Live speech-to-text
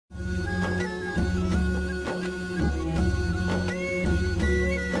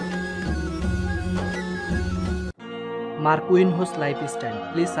Marquinhos lifestyle.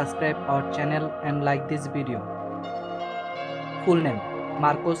 Please subscribe our channel and like this video. Full name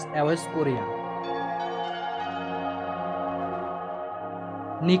Marcos Aoas Correa.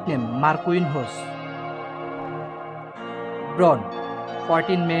 Nickname Marquinhos. Born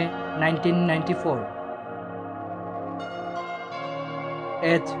 14 May 1994.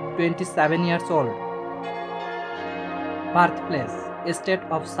 Age 27 years old. Birthplace State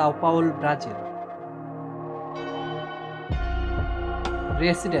of Sao Paulo, Brazil.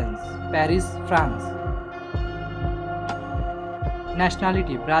 Residence Paris, France.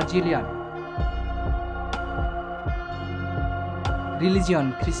 Nationality Brazilian.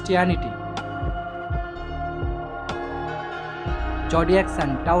 Religion Christianity. Zodiac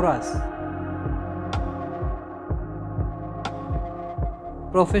sign Taurus.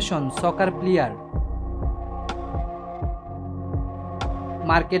 Profession soccer player.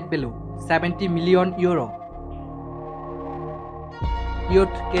 Market value 70 million euro.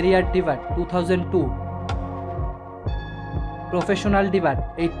 Youth career debut 2002. Professional debut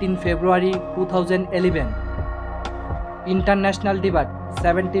 18 February 2011. International debut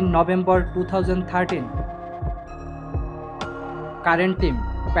 17 November 2013. Current team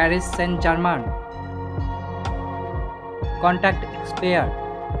Paris Saint-Germain. Contract expired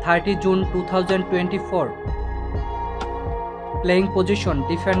 30 June 2024. Playing position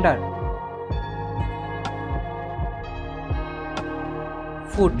defender.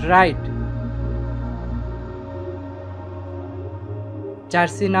 Foot right.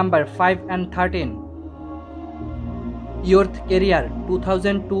 Jersey number 5 and 13. Youth career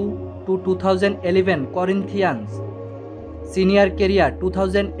 2002 to 2011 Corinthians. Senior career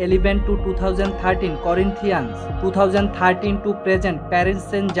 2011 to 2013 Corinthians. 2013 to present Paris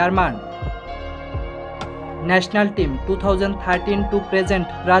Saint-Germain. National team 2013 to present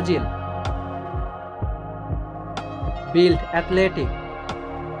Brazil. Build athletic.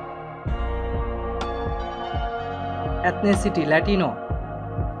 Ethnicity Latino.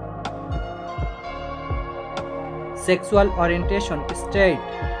 Sexual orientation straight.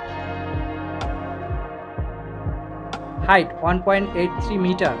 Height 1.83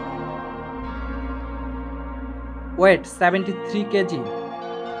 meter. Weight 73 kg.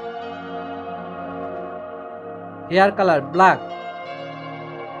 Hair color black.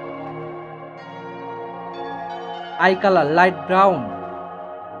 Eye color light brown.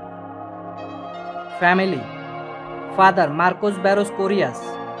 Family: father Marcos Barros Correa,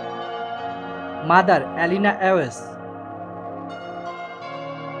 mother Alina Aoás,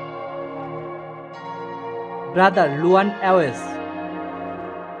 brother Luan Aoás,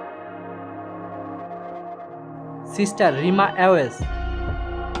 sister Rima Aoás.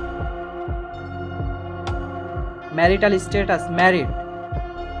 Marital status married.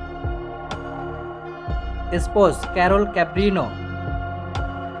 Spouse Carol Cabrino.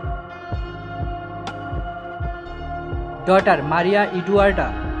 Daughter Maria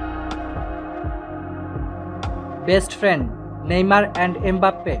Eduarda. Best friend Neymar and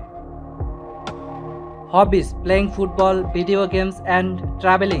Mbappe. Hobbies playing football, video games and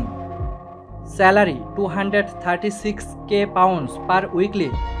traveling. Salary £236k per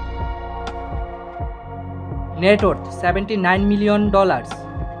weekly. Net worth $79 million.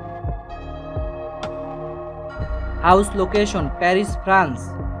 House location Paris, France.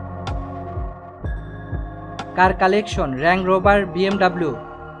 Car collection Range Rover, BMW.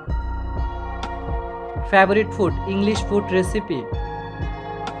 Favorite food English food recipe.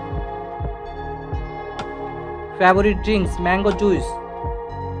 Favorite drinks mango juice.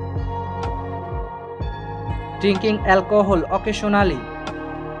 Drinking alcohol occasionally.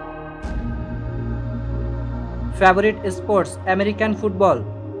 Favorite sports American football.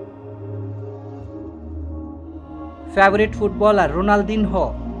 Favorite footballer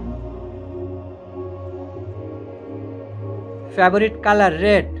Ronaldinho. Favorite color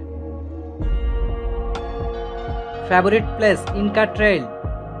red. Favorite place Inca Trail.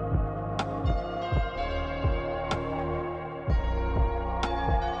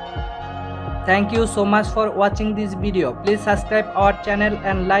 Thank you so much for watching this video. Please subscribe our channel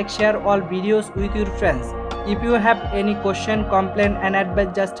and like, share all videos with your friends. If you have any question, complaint and advice,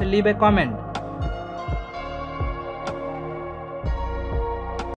 just leave a comment.